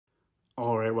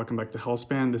All right, welcome back to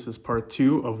Healthspan. This is part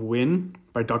 2 of WIN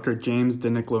by Dr. James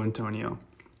DiNicola Antonio.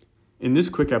 In this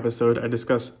quick episode, I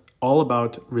discuss all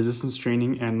about resistance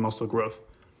training and muscle growth.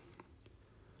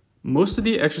 Most of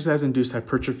the exercise-induced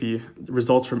hypertrophy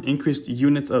results from increased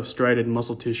units of striated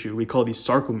muscle tissue, we call these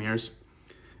sarcomeres,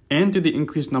 and through the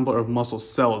increased number of muscle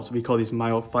cells, we call these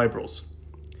myofibrils.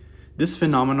 This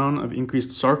phenomenon of increased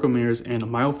sarcomeres and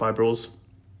myofibrils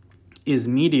is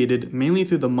mediated mainly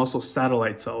through the muscle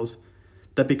satellite cells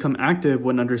that become active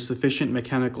when under sufficient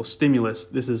mechanical stimulus.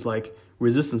 This is like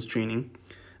resistance training,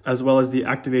 as well as the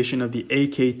activation of the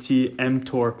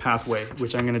AKT-mTOR pathway,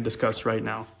 which I'm going to discuss right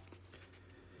now.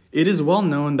 It is well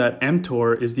known that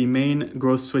mTOR is the main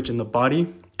growth switch in the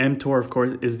body. mTOR, of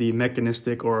course, is the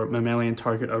mechanistic or mammalian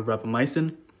target of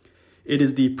rapamycin. It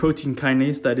is the protein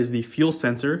kinase that is the fuel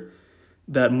sensor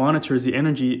that monitors the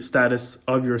energy status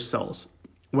of your cells.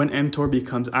 When mTOR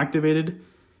becomes activated,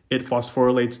 it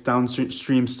phosphorylates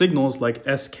downstream signals like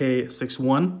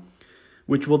SK61,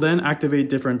 which will then activate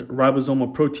different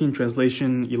ribosomal protein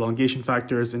translation, elongation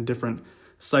factors, and different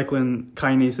cyclin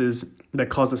kinases that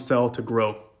cause the cell to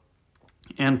grow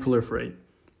and proliferate.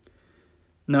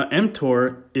 Now,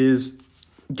 mTOR is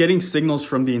getting signals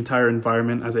from the entire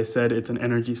environment. As I said, it's an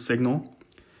energy signal.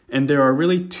 And there are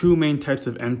really two main types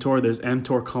of mTOR. There's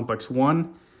mTOR complex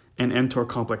 1 and mTOR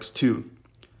complex 2.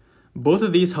 Both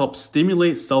of these help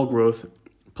stimulate cell growth,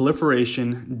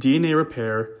 proliferation, DNA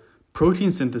repair,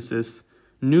 protein synthesis,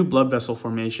 new blood vessel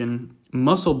formation,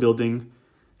 muscle building,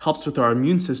 helps with our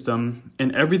immune system,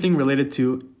 and everything related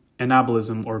to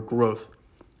anabolism or growth.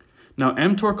 Now,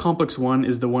 mTOR complex 1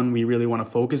 is the one we really want to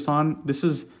focus on. This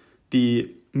is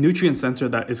the nutrient sensor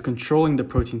that is controlling the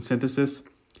protein synthesis.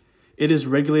 It is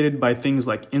regulated by things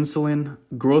like insulin,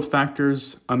 growth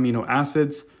factors, amino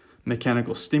acids,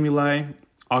 mechanical stimuli,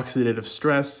 oxidative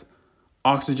stress,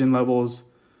 oxygen levels,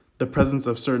 the presence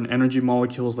of certain energy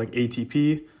molecules like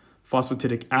ATP,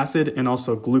 phosphatidic acid, and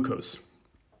also glucose.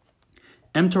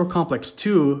 mTOR complex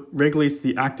 2 regulates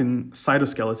the actin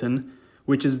cytoskeleton,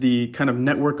 which is the kind of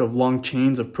network of long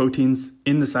chains of proteins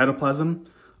in the cytoplasm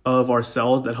of our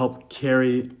cells that help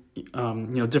carry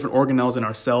different organelles in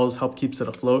our cells, help keeps it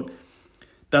afloat.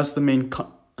 That's the main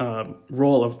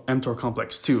role of mTOR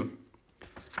complex 2.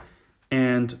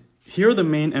 And here are the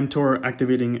main mTOR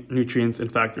activating nutrients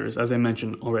and factors, as I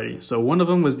mentioned already. So one of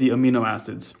them was the amino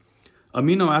acids.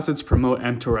 Amino acids promote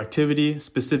mTOR activity,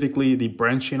 specifically the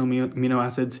branched chain amino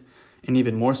acids, and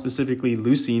even more specifically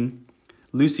leucine.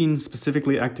 Leucine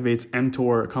specifically activates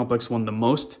mTOR complex 1 the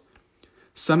most.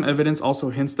 Some evidence also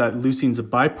hints that leucine's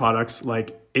byproducts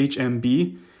like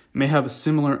HMB may have a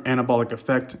similar anabolic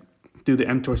effect through the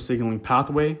mTOR signaling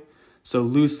pathway. So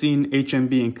leucine,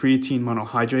 HMB, and creatine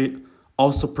monohydrate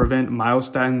also prevent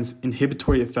myostatin's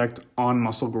inhibitory effect on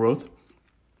muscle growth.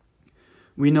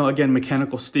 We know, again,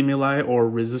 mechanical stimuli or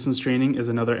resistance training is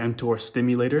another mTOR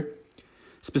stimulator.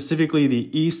 Specifically,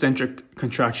 the eccentric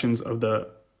contractions of the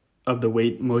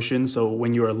weight motion, so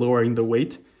when you are lowering the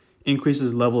weight,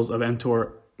 increases levels of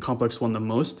mTOR complex 1 the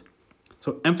most.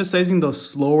 So emphasizing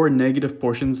those slower negative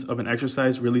portions of an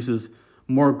exercise releases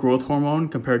more growth hormone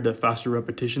compared to faster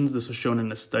repetitions. This was shown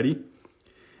in a study.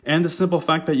 And the simple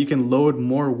fact that you can load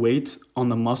more weight on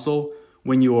the muscle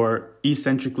when you are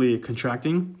eccentrically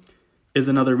contracting is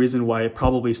another reason why it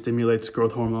probably stimulates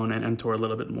growth hormone and mTOR a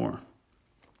little bit more.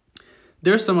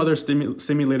 There are some other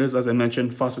stimulators, as I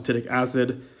mentioned, phosphatidic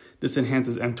acid. This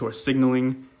enhances mTOR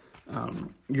signaling.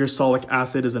 Ursolic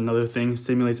acid is another thing,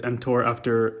 stimulates mTOR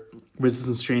after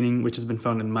resistance training, which has been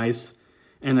found in mice.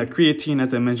 And creatine,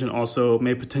 as I mentioned, also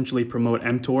may potentially promote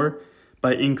mTOR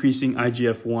by increasing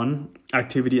IGF-1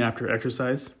 activity after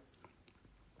exercise.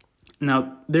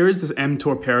 Now, there is this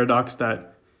mTOR paradox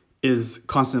that is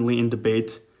constantly in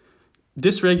debate.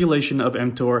 Dysregulation of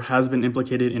mTOR has been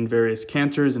implicated in various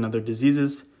cancers and other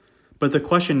diseases, but the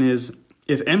question is,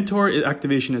 if mTOR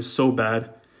activation is so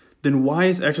bad, then why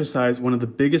is exercise one of the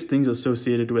biggest things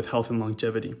associated with health and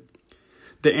longevity?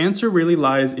 The answer really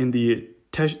lies in the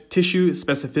tissue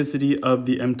specificity of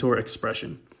the mTOR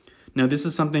expression. Now, this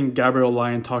is something Gabrielle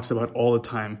Lyon talks about all the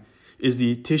time, is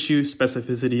the tissue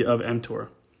specificity of mTOR.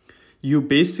 You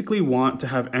basically want to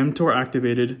have mTOR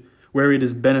activated where it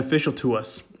is beneficial to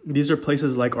us. These are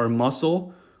places like our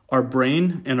muscle, our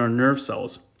brain, and our nerve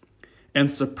cells, and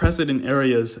suppress it in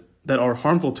areas that are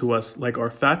harmful to us, like our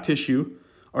fat tissue,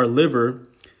 our liver,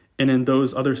 and in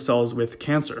those other cells with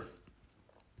cancer.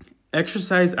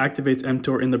 Exercise activates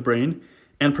mTOR in the brain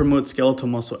and promotes skeletal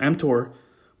muscle mTOR,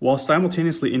 while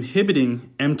simultaneously inhibiting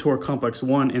mTOR complex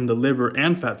 1 in the liver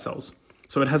and fat cells.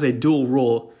 So it has a dual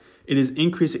role. It is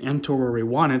increasing mTOR where we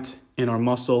want it, in our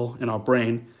muscle, in our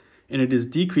brain, and it is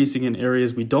decreasing in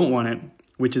areas we don't want it,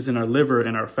 which is in our liver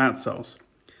and our fat cells.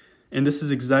 And this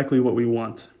is exactly what we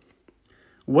want.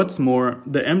 What's more,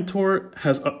 the mTOR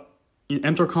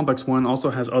complex 1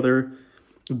 also has other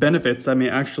benefits that may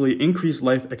actually increase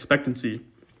life expectancy,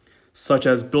 such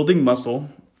as building muscle,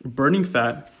 burning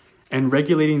fat, and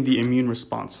regulating the immune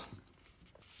response.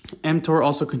 mTOR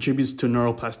also contributes to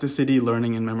neuroplasticity,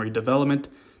 learning, and memory development.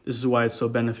 This is why it's so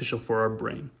beneficial for our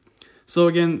brain. So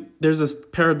again, there's this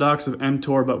paradox of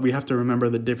mTOR, but we have to remember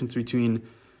the difference between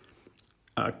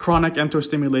chronic mTOR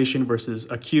stimulation versus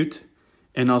acute,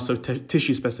 and also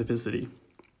tissue specificity.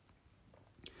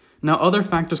 Now, other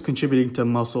factors contributing to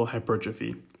muscle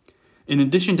hypertrophy. In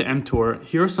addition to mTOR,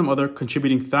 here are some other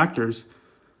contributing factors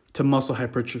to muscle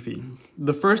hypertrophy.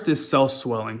 The first is cell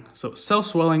swelling. So cell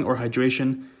swelling or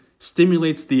hydration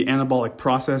stimulates the anabolic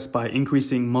process by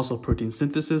increasing muscle protein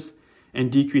synthesis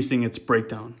and decreasing its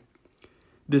breakdown.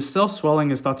 This cell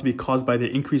swelling is thought to be caused by the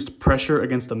increased pressure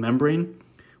against the membrane,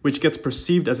 which gets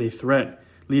perceived as a threat,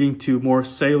 leading to more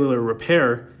cellular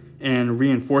repair and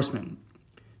reinforcement.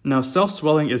 Now, cell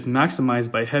swelling is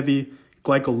maximized by heavy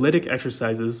glycolytic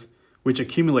exercises, which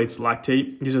accumulates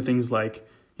lactate. These are things like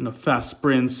fast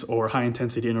sprints or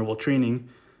high-intensity interval training,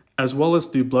 as well as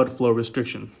through blood flow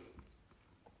restriction.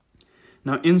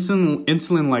 Now,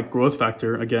 insulin-like growth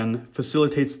factor, again,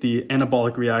 facilitates the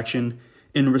anabolic reaction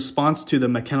in response to the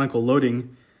mechanical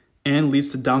loading and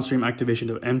leads to downstream activation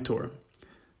of mTOR.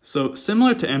 So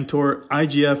similar to mTOR,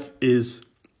 IGF is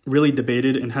really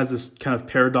debated and has this kind of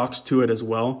paradox to it as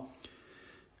well.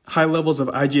 High levels of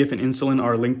IGF and insulin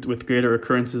are linked with greater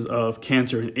occurrences of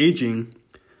cancer and aging.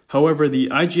 However, the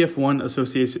IGF-1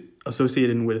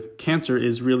 associated with cancer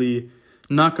is really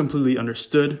not completely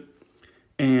understood,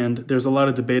 and there's a lot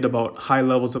of debate about high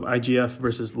levels of IGF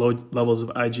versus low levels of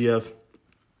IGF.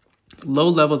 Low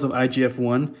levels of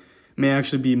IGF-1 may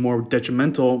actually be more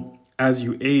detrimental as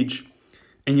you age,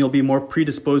 and you'll be more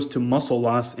predisposed to muscle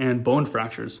loss and bone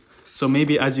fractures. So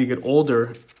maybe as you get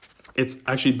older, it's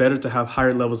actually better to have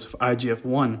higher levels of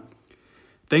IGF-1.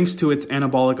 Thanks to its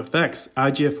anabolic effects,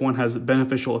 IGF-1 has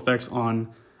beneficial effects on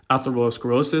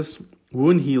atherosclerosis,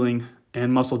 wound healing,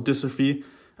 and muscle dystrophy,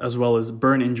 as well as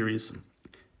burn injuries,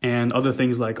 and other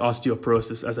things like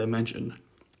osteoporosis, as I mentioned.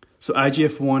 So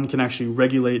IGF-1 can actually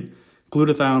regulate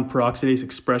glutathione peroxidase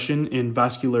expression in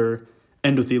vascular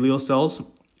endothelial cells,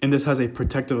 and this has a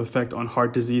protective effect on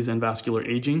heart disease and vascular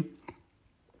aging.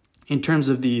 In terms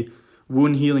of the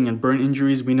wound healing and burn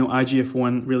injuries, we know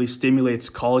IGF-1 really stimulates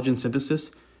collagen synthesis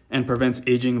and prevents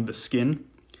aging of the skin.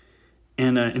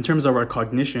 And in terms of our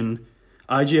cognition,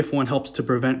 IGF-1 helps to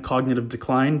prevent cognitive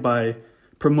decline by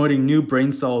promoting new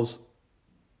brain cells.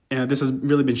 And this has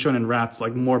really been shown in rats,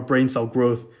 like more brain cell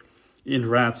growth in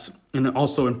rats, and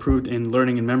also improved in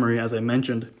learning and memory, as I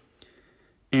mentioned.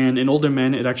 And in older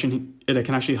men, it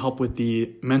can actually help with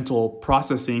the mental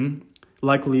processing,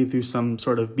 likely through some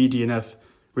sort of BDNF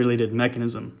related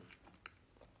mechanism.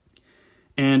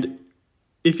 And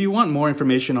if you want more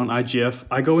information on IGF,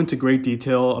 I go into great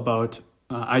detail about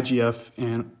IGF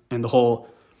and the whole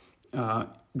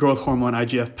growth hormone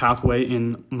IGF pathway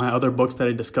in my other books that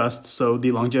I discussed. So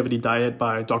The Longevity Diet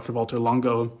by Dr. Walter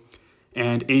Longo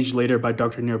and Age Later by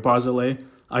Dr. Nir Barzilay.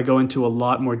 I go into a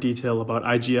lot more detail about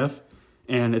IGF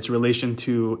and its relation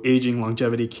to aging,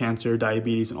 longevity, cancer,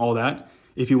 diabetes, and all that,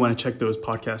 if you want to check those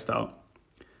podcasts out.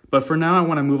 But for now, I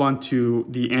want to move on to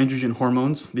the androgen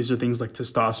hormones. These are things like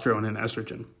testosterone and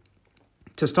estrogen.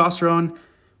 Testosterone,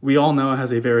 we all know,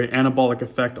 has a very anabolic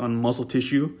effect on muscle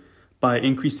tissue by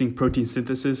increasing protein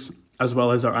synthesis as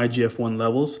well as our IGF-1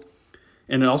 levels.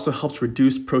 And it also helps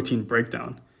reduce protein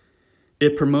breakdown.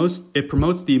 It promotes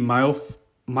the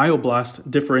myoblast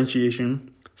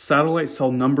differentiation, satellite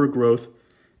cell number growth,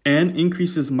 and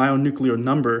increases myonuclear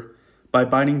number by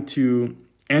binding to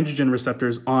androgen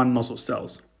receptors on muscle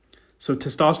cells. So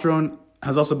testosterone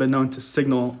has also been known to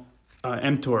signal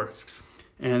mTOR,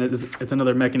 and it's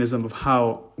another mechanism of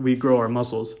how we grow our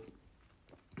muscles.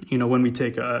 When we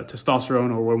take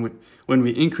testosterone or when we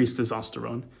increase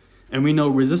testosterone. And we know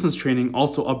resistance training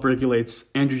also upregulates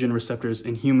androgen receptors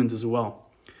in humans as well,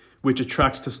 which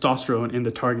attracts testosterone in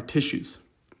the target tissues.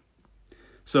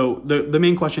 So the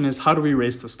main question is, how do we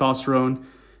raise testosterone?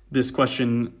 This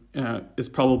question is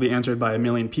probably answered by a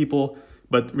million people,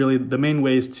 but really the main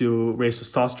ways to raise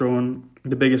testosterone,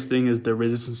 the biggest thing is the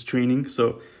resistance training.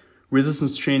 So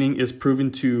resistance training is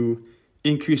proven to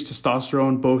increase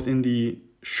testosterone both in the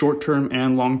short term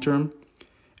and long term.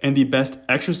 And the best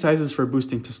exercises for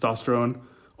boosting testosterone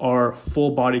are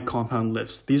full body compound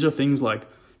lifts. These are things like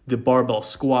the barbell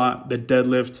squat, the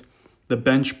deadlift, the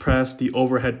bench press, the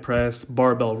overhead press,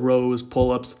 barbell rows,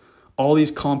 pull-ups. all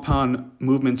these compound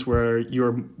movements where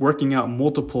you're working out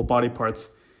multiple body parts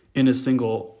in a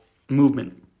single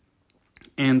movement.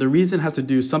 And the reason has to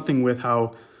do something with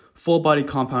how full body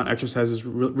compound exercises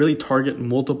really target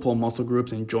multiple muscle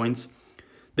groups and joints.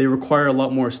 They require a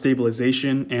lot more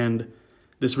stabilization, and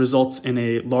this results in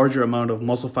a larger amount of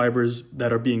muscle fibers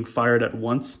that are being fired at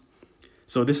once.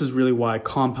 So this is really why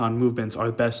compound movements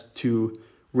are best to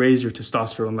raise your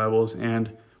testosterone levels.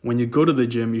 And when you go to the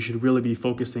gym, you should really be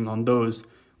focusing on those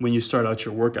when you start out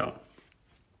your workout.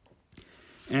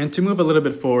 And to move a little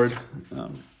bit forward,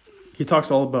 he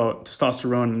talks all about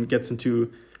testosterone and gets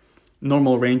into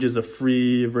normal ranges of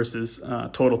free versus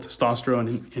total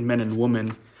testosterone in men and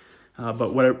women.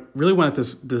 But what I really wanted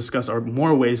to discuss are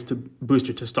more ways to boost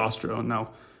your testosterone. Now,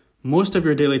 most of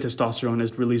your daily testosterone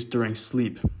is released during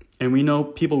sleep. And we know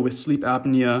people with sleep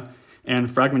apnea and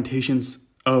fragmentations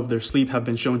of their sleep have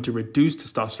been shown to reduce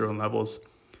testosterone levels.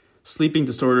 Sleeping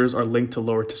disorders are linked to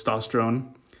lower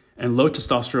testosterone, and low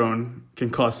testosterone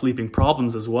can cause sleeping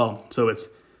problems as well. So it's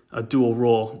a dual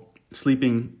role.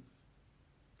 Sleeping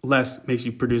less makes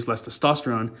you produce less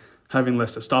testosterone. Having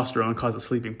less testosterone causes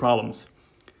sleeping problems.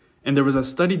 And there was a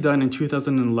study done in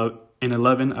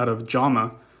 2011 out of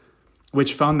JAMA,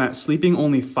 which found that sleeping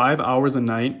only 5 hours a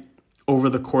night over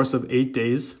the course of 8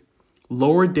 days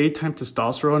lowered daytime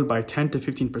testosterone by 10 to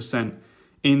 15%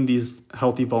 in these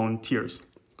healthy volunteers.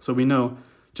 So we know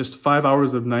just 5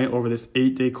 hours of night over this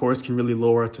 8-day course can really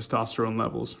lower our testosterone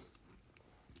levels.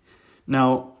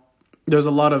 Now, there's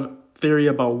a lot of theory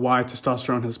about why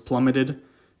testosterone has plummeted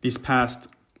these past,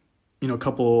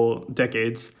 couple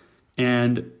decades.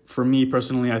 And for me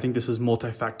personally, I think this is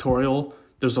multifactorial.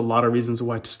 There's a lot of reasons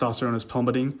why testosterone is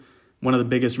plummeting. One of the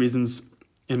biggest reasons,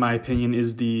 in my opinion,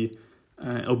 is the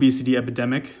obesity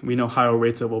epidemic. We know higher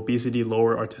rates of obesity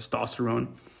lower our testosterone.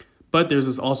 But there's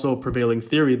this also prevailing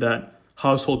theory that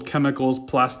household chemicals,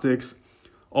 plastics,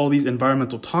 all these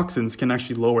environmental toxins can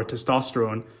actually lower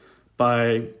testosterone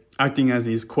by acting as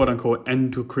these quote-unquote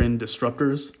endocrine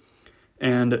disruptors.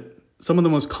 And some of the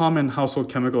most common household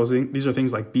chemicals, these are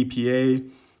things like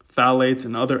BPA, phthalates,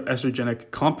 and other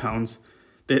estrogenic compounds.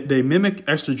 They mimic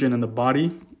estrogen in the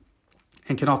body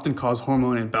and can often cause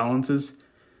hormone imbalances.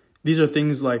 These are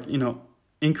things like,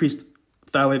 increased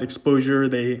phthalate exposure.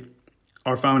 They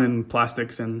are found in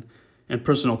plastics and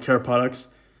personal care products.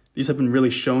 These have been really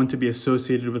shown to be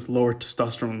associated with lower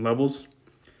testosterone levels.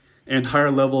 And higher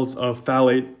levels of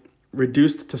phthalate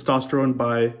reduced testosterone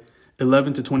by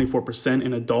 11 to 24%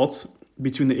 in adults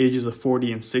between the ages of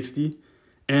 40 and 60,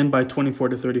 and by 24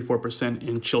 to 34%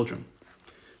 in children.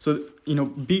 So,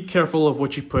 be careful of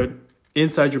what you put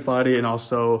inside your body and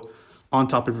also on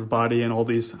top of your body and all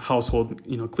these household,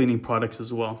 cleaning products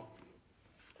as well.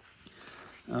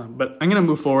 But I'm going to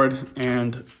move forward.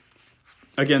 And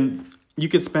again, you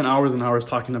could spend hours and hours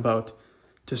talking about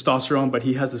testosterone, but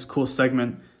he has this cool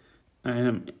segment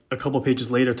a couple pages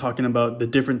later talking about the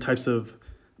different types of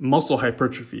muscle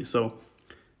hypertrophy. So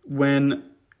when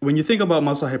you think about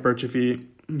muscle hypertrophy,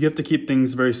 you have to keep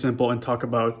things very simple and talk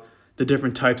about the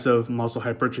different types of muscle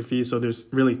hypertrophy. So there's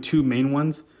really two main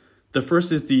ones. The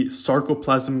first is the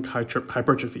sarcoplasmic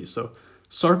hypertrophy. So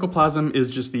sarcoplasm is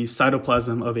just the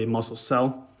cytoplasm of a muscle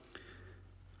cell.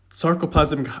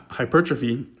 Sarcoplasmic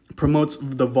hypertrophy promotes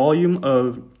the volume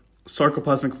of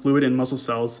sarcoplasmic fluid in muscle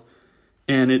cells,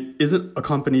 and it isn't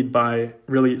accompanied by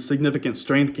really significant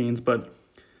strength gains, but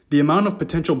the amount of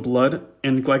potential blood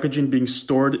and glycogen being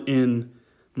stored in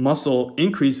muscle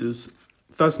increases,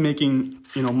 thus making,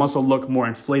 muscle look more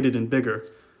inflated and bigger.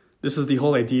 This is the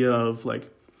whole idea of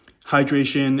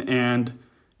hydration, and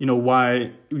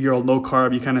why you're low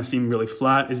carb, you kind of seem really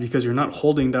flat, is because you're not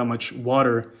holding that much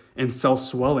water and cell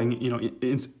swelling,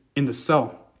 in the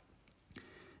cell.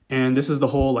 And this is the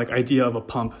whole idea of a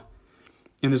pump.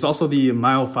 And there's also the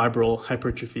myofibril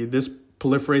hypertrophy. This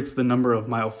proliferates the number of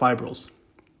myofibrils.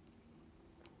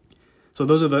 So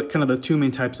those are the two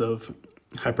main types of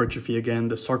hypertrophy. Again,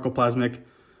 the sarcoplasmic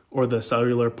or the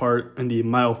cellular part, and the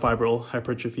myofibril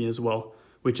hypertrophy as well,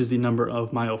 which is the number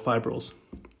of myofibrils.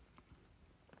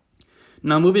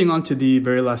 Now moving on to the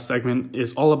very last segment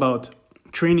is all about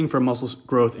training for muscle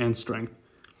growth and strength.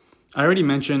 I already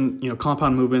mentioned,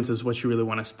 compound movements is what you really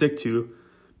want to stick to,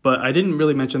 but I didn't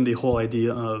really mention the whole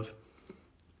idea of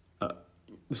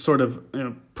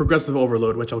progressive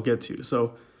overload, which I'll get to.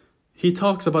 So he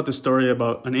talks about the story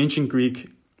about an ancient Greek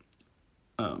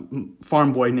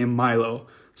farm boy named Milo.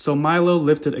 So Milo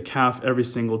lifted a calf every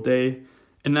single day,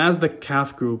 and as the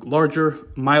calf grew larger,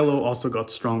 Milo also got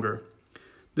stronger.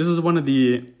 This is one of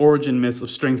the origin myths of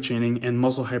strength training and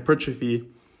muscle hypertrophy,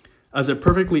 as it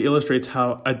perfectly illustrates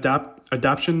how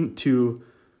adaptation to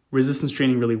resistance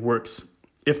training really works.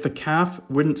 If the calf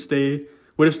would have stayed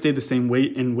the same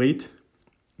weight,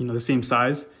 the same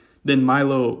size, then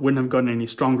Milo wouldn't have gotten any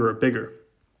stronger or bigger.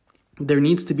 There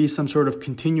needs to be some sort of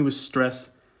continuous stress,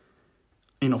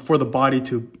 for the body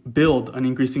to build an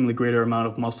increasingly greater amount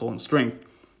of muscle and strength.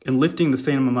 And lifting the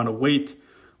same amount of weight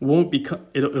won't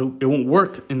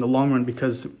work in the long run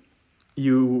because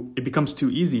it becomes too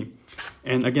easy.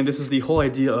 And again, this is the whole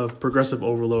idea of progressive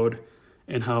overload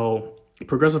and how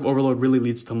progressive overload really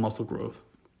leads to muscle growth.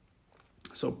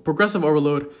 So progressive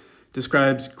overload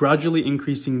describes gradually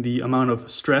increasing the amount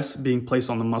of stress being placed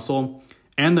on the muscle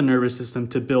and the nervous system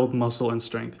to build muscle and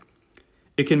strength.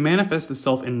 It can manifest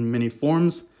itself in many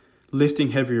forms: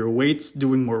 lifting heavier weights,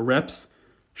 doing more reps,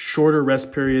 shorter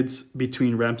rest periods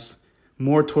between reps,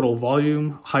 more total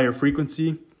volume, higher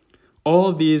frequency. All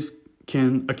of these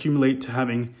can accumulate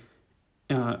to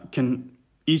can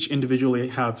each individually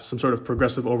have some sort of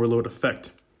progressive overload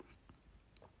effect.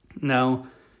 Now,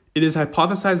 it is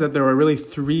hypothesized that there are really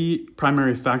three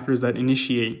primary factors that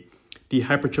initiate the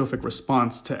hypertrophic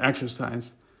response to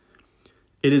exercise.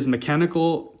 It is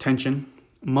mechanical tension,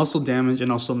 muscle damage,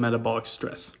 and also metabolic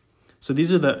stress. So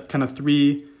these are the kind of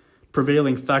three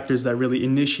prevailing factors that really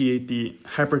initiate the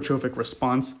hypertrophic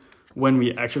response when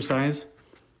we exercise.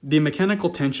 The mechanical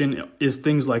tension is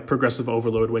things like progressive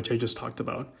overload, which I just talked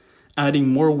about. Adding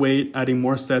more weight, adding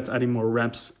more sets, adding more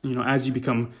reps, as you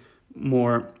become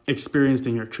more experienced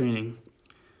in your training.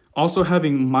 Also,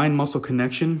 having mind-muscle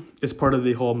connection is part of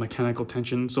the whole mechanical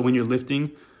tension. So when you're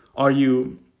lifting, are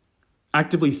you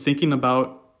actively thinking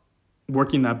about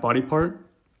working that body part?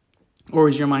 Or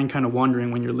is your mind kind of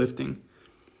wandering when you're lifting?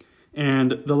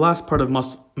 And the last part of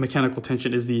mechanical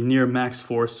tension is the near max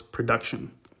force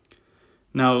production.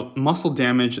 Now, muscle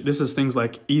damage, this is things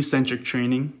like eccentric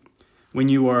training. When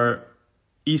you are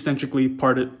eccentrically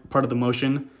part of the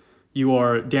motion, you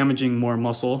are damaging more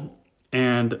muscle.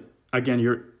 And again,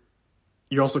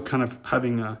 you're also kind of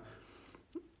having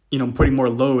putting more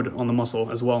load on the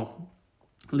muscle as well,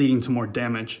 leading to more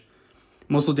damage.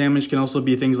 Muscle damage can also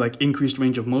be things like increased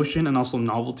range of motion and also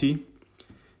novelty.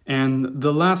 And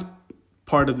the last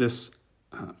part of this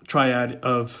triad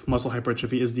of muscle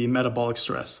hypertrophy is the metabolic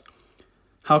stress.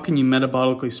 How can you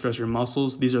metabolically stress your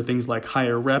muscles? These are things like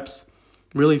higher reps,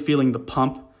 really feeling the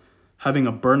pump, having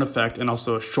a burn effect, and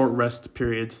also short rest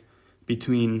periods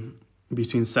between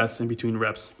sets and between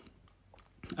reps.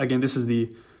 Again, this is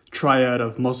the triad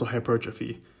of muscle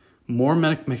hypertrophy: more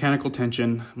mechanical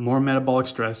tension, more metabolic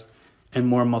stress, and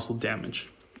more muscle damage.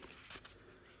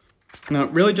 Now,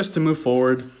 really just to move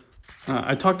forward,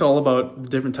 I talked all about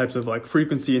different types of like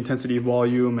frequency, intensity,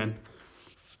 volume,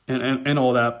 and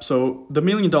all that. So the $1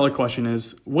 million question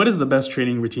is, what is the best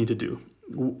training routine to do?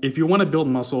 If you want to build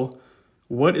muscle,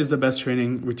 what is the best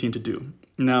training routine to do?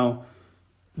 Now,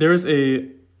 there is a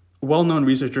well-known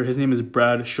researcher. His name is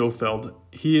Brad Schofield.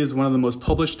 He is one of the most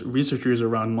published researchers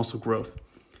around muscle growth.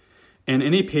 And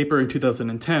in a paper in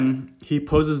 2010, he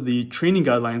poses the training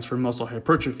guidelines for muscle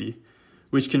hypertrophy,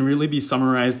 which can really be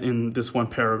summarized in this one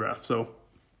paragraph. So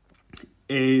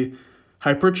a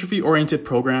hypertrophy-oriented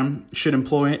program should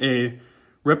employ a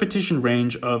repetition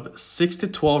range of 6 to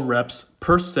 12 reps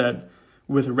per set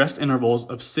with rest intervals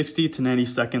of 60 to 90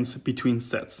 seconds between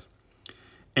sets.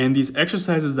 And these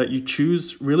exercises that you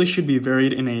choose really should be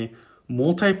varied in a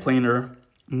multi-planar,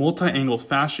 multi-angled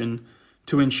fashion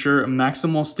to ensure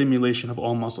maximal stimulation of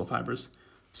all muscle fibers.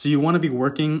 So you want to be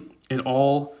working in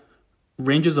all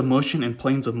ranges of motion and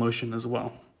planes of motion as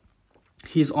well.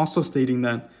 He's also stating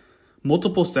that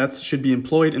multiple sets should be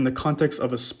employed in the context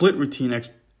of a split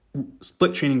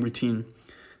training routine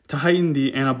to heighten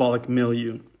the anabolic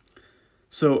milieu.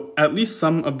 So at least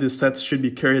some of the sets should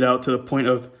be carried out to the point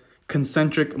of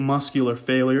concentric muscular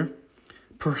failure,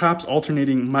 perhaps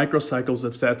alternating microcycles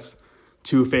of sets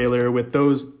to failure with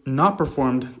those not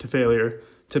performed to failure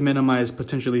to minimize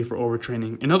potentially for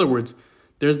overtraining. In other words,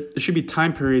 there should be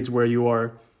time periods where you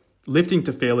are lifting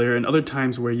to failure and other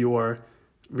times where you are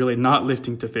really not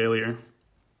lifting to failure.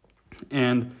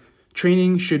 And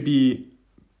training should be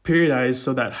periodized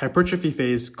so that hypertrophy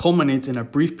phase culminates in a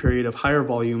brief period of higher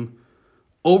volume,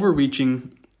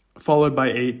 overreaching, followed by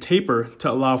a taper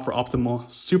to allow for optimal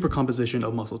supercomposition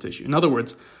of muscle tissue. In other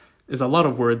words, there's a lot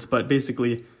of words, but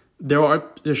basically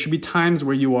there should be times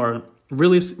where you are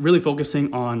really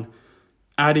focusing on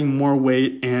adding more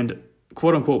weight and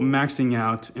quote unquote maxing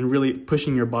out and really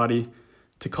pushing your body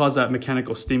to cause that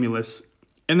mechanical stimulus.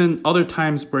 And then other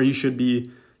times where you should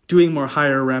be doing more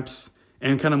higher reps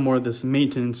and kind of more this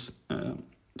maintenance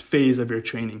phase of your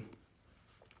training.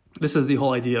 This is the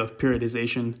whole idea of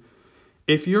periodization.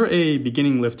 If you're a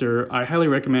beginning lifter, I highly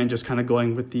recommend just kind of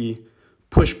going with the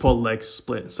push-pull leg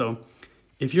split. So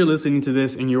if you're listening to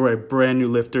this and you're a brand new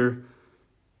lifter,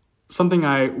 something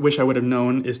I wish I would have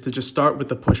known is to just start with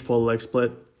the push-pull leg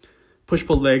split.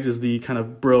 Push-pull legs is the kind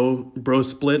of bro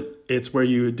split. It's where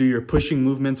you do your pushing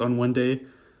movements on one day,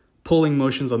 pulling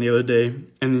motions on the other day,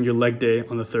 and then your leg day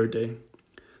on the third day.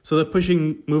 So the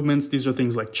pushing movements, these are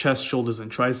things like chest, shoulders,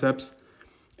 and triceps.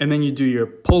 And then you do your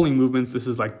pulling movements. This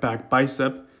is like back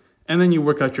bicep. And then you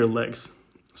work out your legs.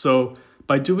 So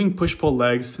by doing push-pull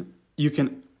legs, you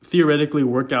can theoretically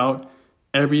work out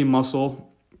every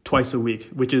muscle twice a week,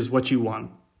 which is what you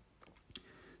want.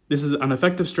 This is an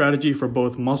effective strategy for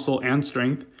both muscle and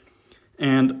strength.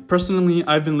 And personally,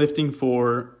 I've been lifting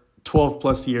for 12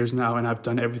 plus years now, and I've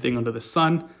done everything under the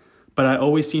sun, but I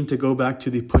always seem to go back to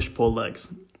the push-pull legs.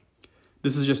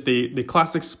 This is just the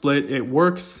classic split. It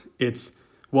works. It's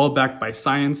well backed by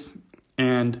science.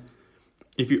 And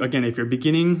if you're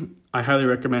beginning, I highly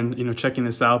recommend, checking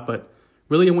this out. But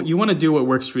really, you want to do what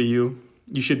works for you.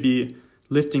 You should be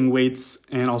lifting weights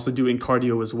and also doing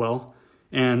cardio as well.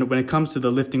 And when it comes to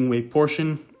the lifting weight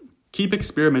portion, keep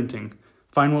experimenting.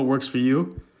 Find what works for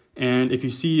you. And if you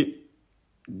see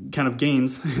kind of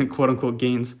gains, quote unquote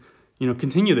gains,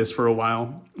 continue this for a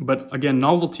while. But again,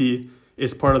 novelty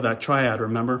is part of that triad,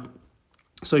 remember?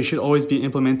 So you should always be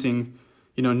implementing,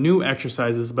 new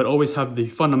exercises, but always have the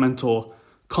fundamental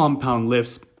compound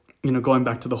lifts, going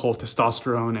back to the whole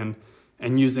testosterone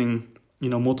and using,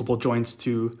 multiple joints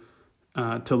to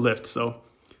lift. So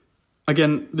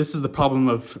again, this is the problem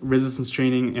of resistance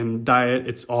training and diet.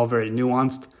 It's all very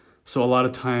nuanced. So a lot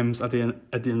of times at the end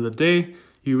of the day,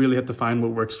 you really have to find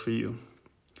what works for you.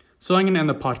 So I'm going to end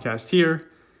the podcast here.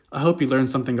 I hope you learned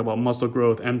something about muscle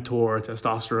growth, mTOR,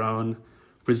 testosterone,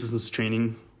 resistance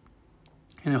training.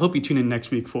 And I hope you tune in next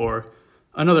week for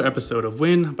another episode of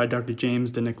Win by Dr.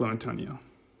 James DeNicolo Antonio.